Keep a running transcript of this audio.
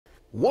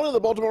One of the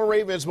Baltimore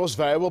Ravens' most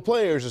valuable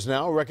players is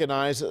now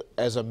recognized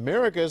as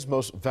America's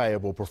most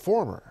valuable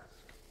performer.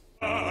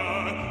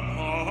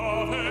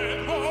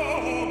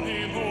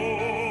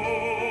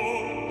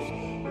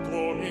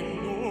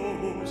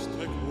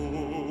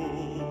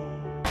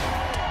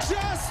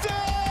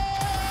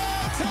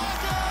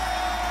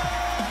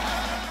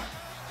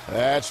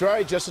 That's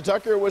right. Justin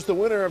Tucker was the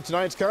winner of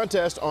tonight's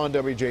contest on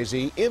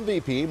WJZ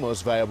MVP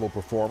Most Valuable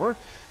Performer.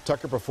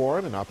 Tucker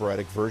performed an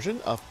operatic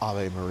version of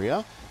Ave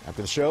Maria.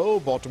 After the show,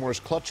 Baltimore's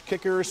clutch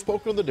kicker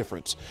spoke on the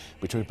difference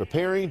between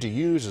preparing to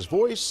use his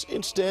voice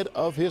instead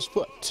of his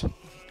foot.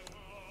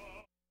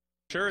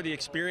 Sure, the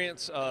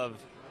experience of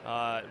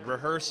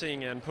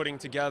rehearsing and putting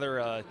together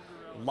a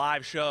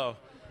live show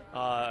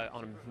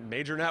on a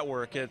major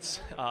network, it's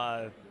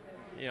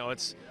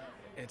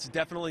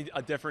definitely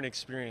a different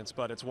experience,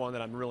 but it's one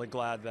that I'm really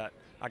glad that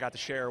I got to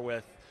share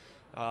with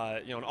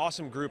an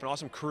awesome group, an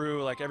awesome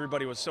crew. Like,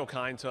 everybody was so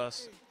kind to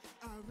us.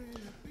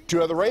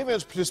 Two other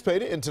Ravens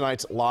participated in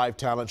tonight's live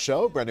talent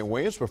show. Brandon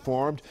Williams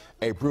performed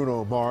a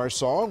Bruno Mars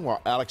song,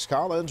 while Alex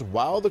Collins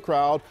wowed the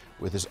crowd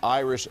with his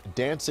Irish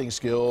dancing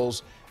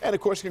skills. And of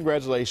course,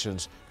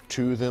 congratulations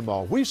to them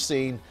all. We've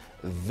seen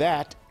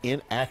that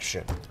in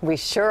action. We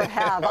sure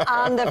have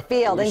on the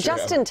field. And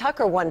Justin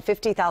Tucker won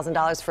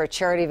 $50,000 for a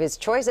charity of his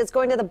choice. It's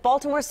going to the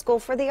Baltimore School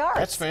for the Arts.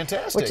 That's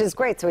fantastic. Which is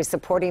great. So he's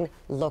supporting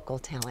local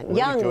talent,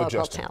 young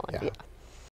local talent. Yeah.